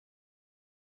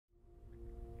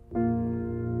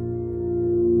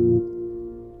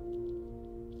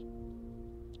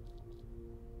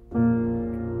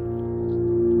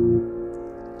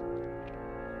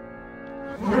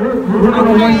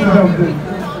These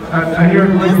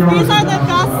are the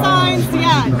best signs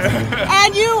yet.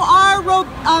 And you are,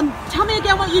 tell me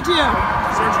again what you do.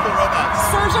 Surgical robots.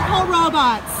 Surgical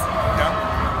robots.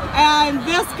 Yeah. And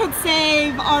this could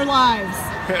save our lives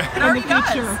in the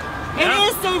future. It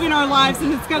is saving our lives,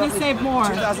 and it's going to save more.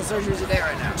 2,000 surgeries a day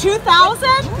right now. 2,000?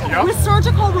 Yep. With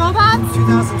surgical robots?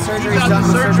 2,000 surgeries done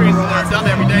with surgical robots. Done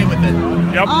every day with it.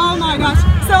 Yep. Oh my gosh.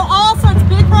 So all sorts,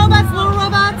 big robots, little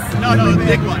robots? No, the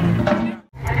big one.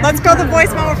 Let's go the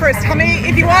voice memo first. Tell me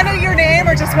if you want to know your name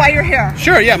or just why you're here.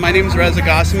 Sure, yeah, my name is Reza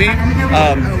Ghasemi.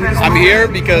 I'm here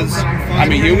because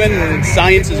I'm a human, and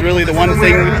science is really the one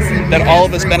thing that all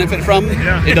of us benefit from.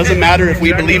 It doesn't matter if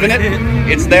we believe in it,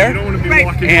 it's there. Right.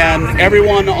 And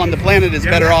everyone on the planet is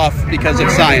better off because of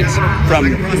science.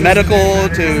 From medical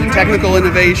to technical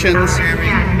innovations,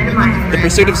 the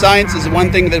pursuit of science is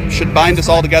one thing that should bind us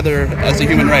all together as a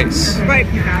human race. Right.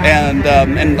 And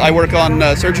I work on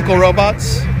surgical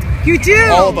robots. You do?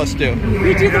 All of us do.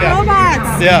 You do the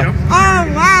robots? Yeah. Oh,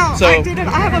 wow. So, I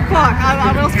have a book.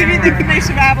 I will give you the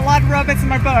information, but I have a lot of robots in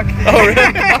my book. Oh, really?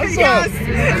 Awesome.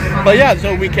 Yes. But yeah,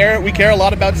 so we care a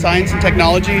lot about science and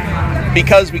technology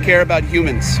because we care about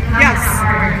humans. Yes.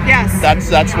 Yes.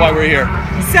 That's why we're here.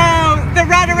 So the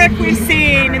rhetoric we've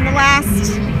seen in the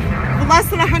less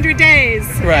than 100 days,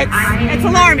 right? It's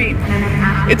alarming.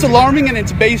 It's alarming, and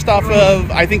it's based off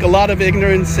of, I think, a lot of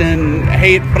ignorance and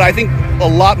hate, but I think a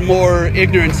lot more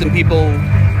ignorance than people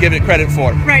give it credit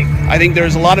for. Right. I think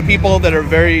there's a lot of people that are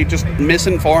very just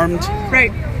misinformed.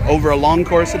 Right. Over a long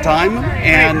course of time,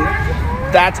 and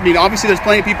obviously there's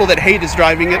plenty of people that hate is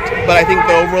driving it, but I think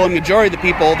the overwhelming majority of the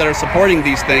people that are supporting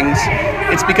these things,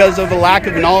 it's because of a lack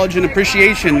of knowledge and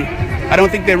appreciation. I don't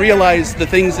think they realize the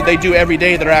things that they do every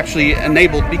day that are actually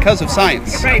enabled because of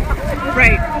science. Right.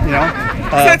 You know?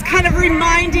 So it's kind of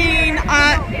reminding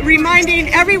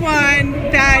everyone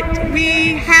that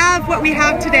we have what we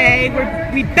have today.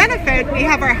 We benefit. We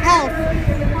have our health.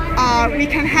 We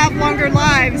can have longer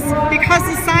lives because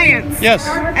of science. Yes.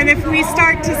 And if we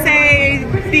start to say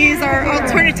these are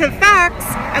alternative facts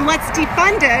and let's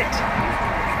defund it,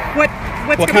 what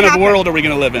kind of happen? world are we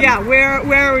going to live in? Yeah, where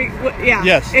are we? Yeah.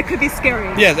 Yes. It could be scary.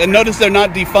 Yes, and notice they're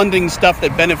not defunding stuff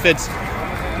that benefits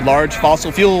large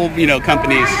fossil fuel,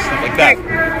 companies, stuff like that.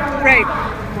 Right.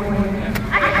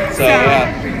 So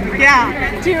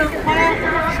yeah. Do you want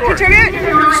to contribute?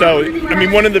 So,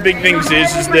 one of the big things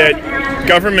is that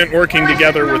government working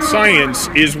together with science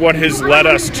is what has led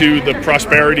us to the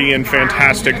prosperity and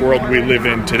fantastic world we live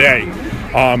in today.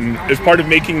 As part of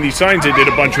making these signs, I did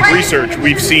a bunch of research.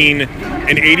 We've seen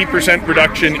an 80%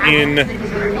 reduction in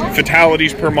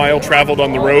fatalities per mile traveled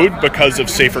on the road because of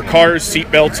safer cars,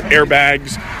 seatbelts,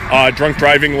 airbags, drunk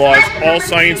driving laws, all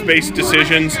science-based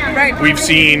decisions. Right. We've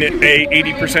seen a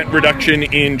 80% reduction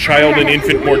in child and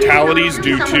infant mortalities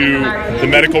due to the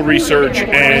medical research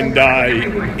and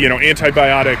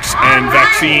antibiotics and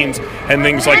vaccines and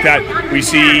things like that. We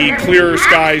see clearer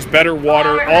skies, better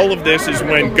water. All of this is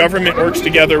when government works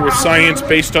together with science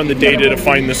based on the data to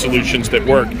find the solutions that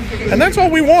work. And that's all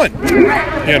we want.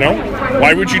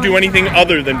 Why would you do anything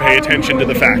other than pay attention to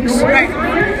the facts? Right.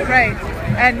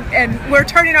 And we're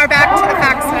turning our back to the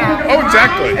facts now. Oh,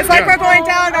 exactly. It's like we're going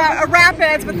down a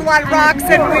rapids with a lot of rocks,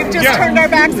 and we've just turned our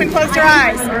backs and closed our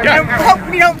eyes. Yeah. And hope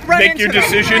we don't run Make into your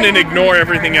decision and ignore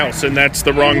everything else, and that's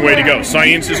the wrong way to go.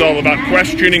 Science is all about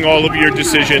questioning all of your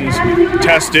decisions,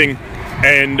 testing,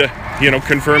 and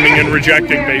confirming and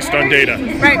rejecting based on data.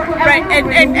 Right,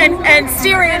 and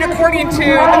steering according to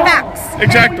the facts.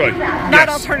 Exactly. Not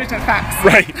alternative facts.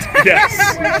 Right.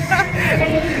 Yes.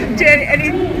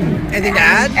 Anything to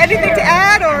add? Anything to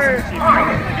add, or?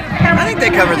 I think they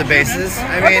cover the bases.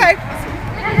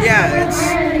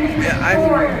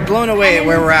 I'm blown away at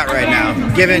where we're at right now,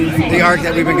 given the arc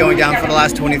that we've been going down for the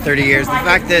last 20, 30 years. The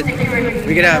fact that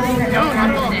we could have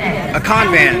a con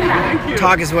man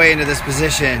talk his way into this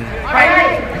position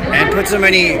and put so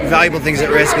many valuable things at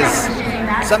risk is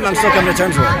something I'm still coming to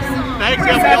terms with. That's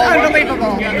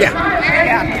unbelievable. Yeah.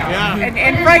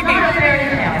 And frightening.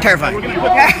 Terrifying.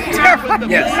 Terrifying.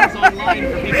 Yes.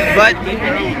 But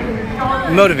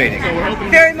motivating.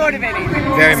 Very motivating.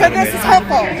 Very so motivating. This is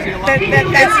helpful that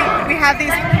we have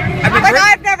these.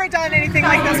 I've never done anything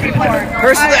like this before.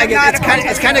 Personally,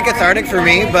 it's kind of cathartic for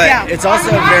me, but it's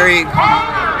also very.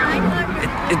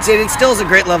 It instills a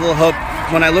great level of hope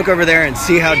when I look over there and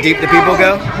see how deep the people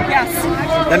go. Yes.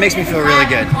 That makes me feel really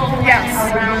good.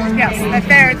 Yes.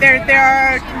 That there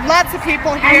are lots of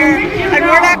people here, and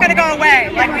we're not going to go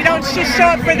away. Like, we don't just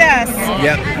show up for this.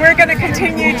 Yep. We're going to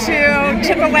continue to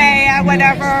chip away at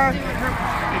whatever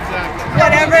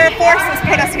forces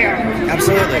put us here.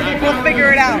 Absolutely. We'll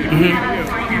figure it out.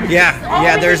 Mm-hmm.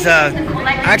 Yeah. There's I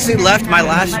actually left my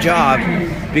last job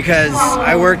because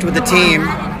I worked with a team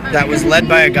that was led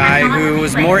by a guy who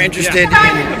was more interested in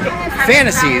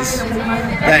fantasies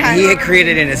that he had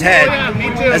created in his head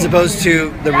as opposed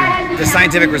to the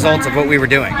scientific results of what we were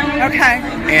doing. Okay.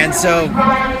 And so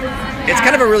it's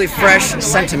kind of a really fresh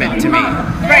sentiment to me.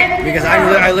 Right. Because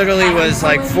I literally was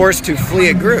like forced to flee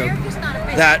a group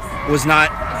that was not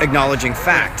acknowledging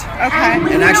fact.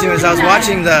 Okay. And actually, as I was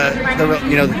watching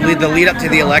the lead up to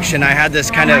the election, I had this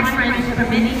kind of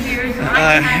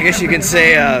I guess you could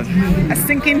say a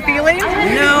sinking feeling.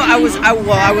 No, I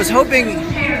was hoping,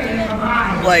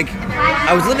 like,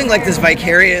 I was living like this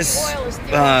vicarious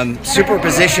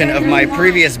superposition of my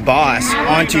previous boss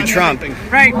onto Trump,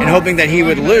 right, and hoping that he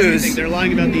would lose, They're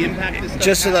lying about the impact.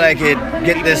 just so that I could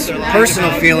get this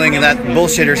personal feeling that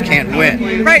bullshitters can't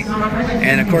win. Right.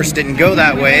 And of course, it didn't go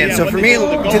that way. And so for me,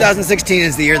 2016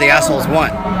 is the year the assholes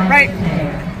won. Right.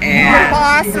 And the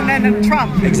boss, and then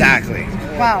Trump. Exactly.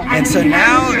 Wow. And so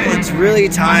now it's really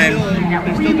time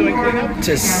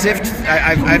to sift.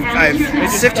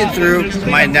 I've sifted through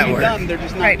my network.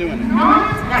 Right.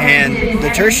 And the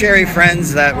tertiary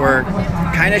friends that were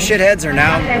kind of shitheads are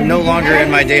now no longer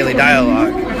in my daily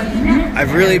dialogue.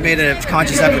 I've really made a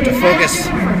conscious effort to focus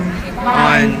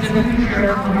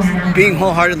on being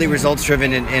wholeheartedly results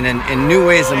driven in new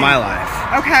ways in my life.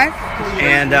 Okay.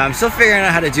 And I'm still figuring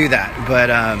out how to do that. But,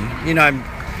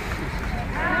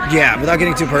 without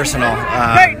getting too personal.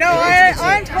 Right, no,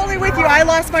 I'm totally with you. I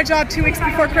lost my job 2 weeks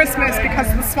before Christmas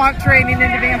because of the swamp training in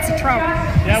advance of Trump.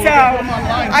 So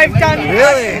I've done.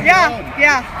 Really?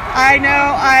 Yeah. I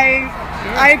know.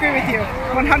 I agree with you,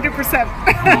 100%.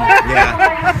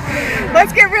 Yeah.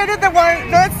 Let's get rid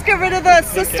of the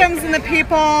systems and the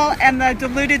people and the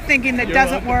diluted thinking that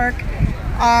doesn't work.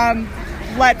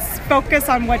 Let's focus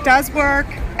on what does work,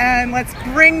 and let's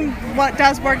bring what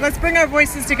does work. Let's bring our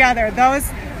voices together.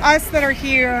 Us that are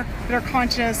here, that are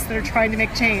conscious, that are trying to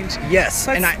make change. Yes,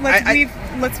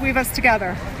 Let's weave us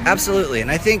together. Absolutely, and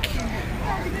I think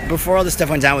before all this stuff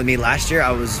went down with me last year,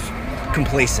 I was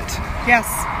complacent. Yes.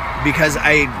 Because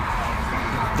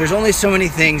there's only so many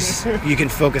things you can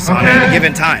focus on at a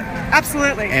given time.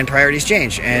 Absolutely. And priorities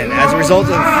change. And as a result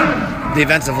of the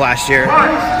events of last year,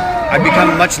 I've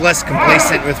become much less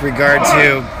complacent with regard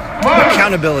to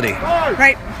accountability.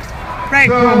 Right.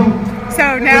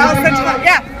 So now,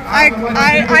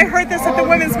 I heard this at the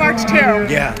Women's March too.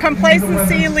 Yeah.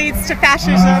 Complacency leads to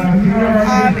fascism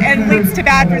and leads to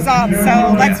bad results.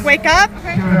 So let's wake up.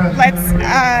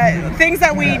 Things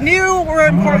that we knew were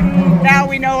important, now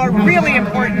we know are really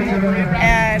important.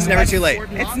 And it's never too late.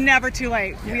 It's never too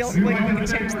late. We can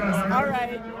change this. All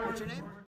right. What's your name?